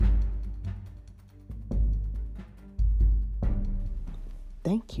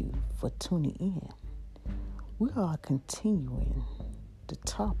Thank you for tuning in. We are continuing the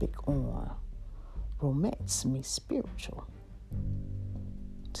topic on romance meets spiritual.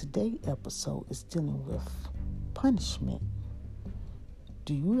 Today's episode is dealing with punishment.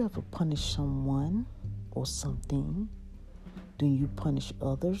 Do you ever punish someone or something? Do you punish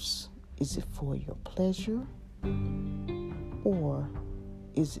others? Is it for your pleasure or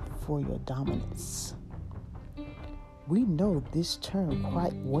is it for your dominance? We know this term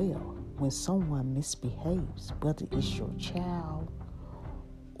quite well when someone misbehaves, whether it's your child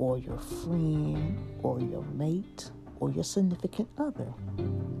or your friend or your mate or your significant other.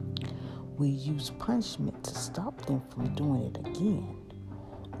 We use punishment to stop them from doing it again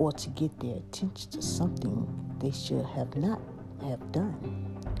or to get their attention to something they should have not have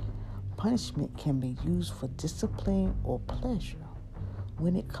done. Punishment can be used for discipline or pleasure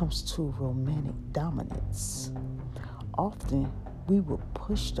when it comes to romantic dominance. Often, we will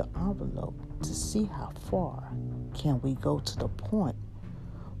push the envelope to see how far can we go to the point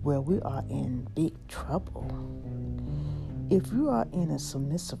where we are in big trouble. If you are in a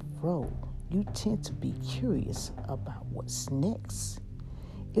submissive role, you tend to be curious about what's next.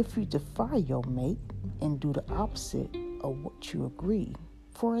 If you defy your mate and do the opposite of what you agree,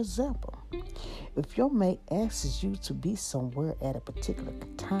 for example, if your mate asks you to be somewhere at a particular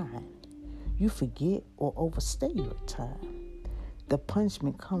time, you forget or overstay your time. The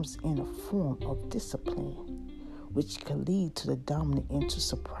punishment comes in a form of discipline, which can lead to the dominant into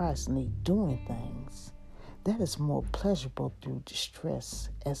surprisingly doing things that is more pleasurable through distress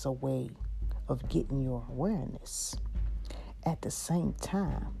as a way of getting your awareness. At the same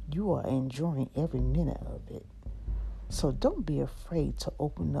time, you are enjoying every minute of it. So don't be afraid to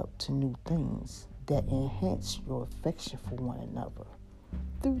open up to new things that enhance your affection for one another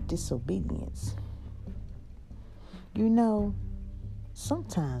through disobedience. You know,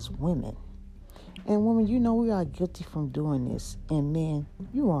 sometimes women, we are guilty from doing this, and men,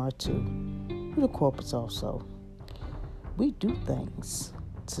 you are too. You're the corporates also. We do things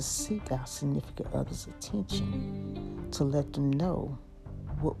to seek our significant other's attention, to let them know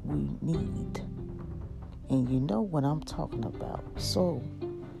what we need. And you know what I'm talking about. So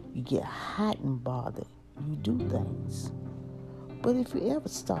you get hot and bothered. You do things. But if you ever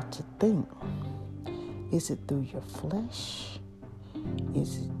start to think, is it through your flesh?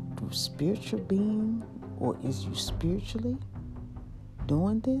 Is it through spiritual being? Or is you spiritually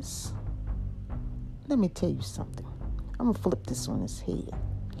doing this? Let me tell you something. I'm going to flip this on its head.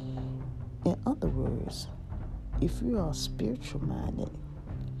 In other words, if you are spiritual minded,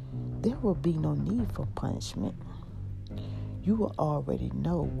 there will be no need for punishment. You will already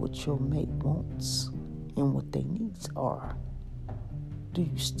know what your mate wants and what their needs are. Do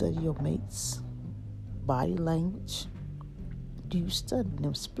you study your mate's body language? Do you study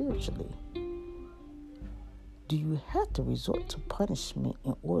them spiritually? Do you have to resort to punishment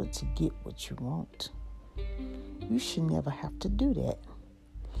in order to get what you want? You should never have to do that.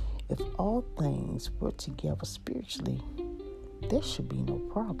 If all things work together spiritually, there should be no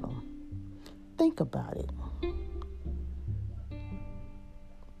problem. Think about it.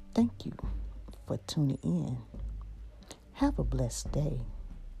 Thank you for tuning in. Have a blessed day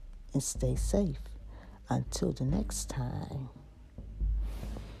and stay safe until the next time.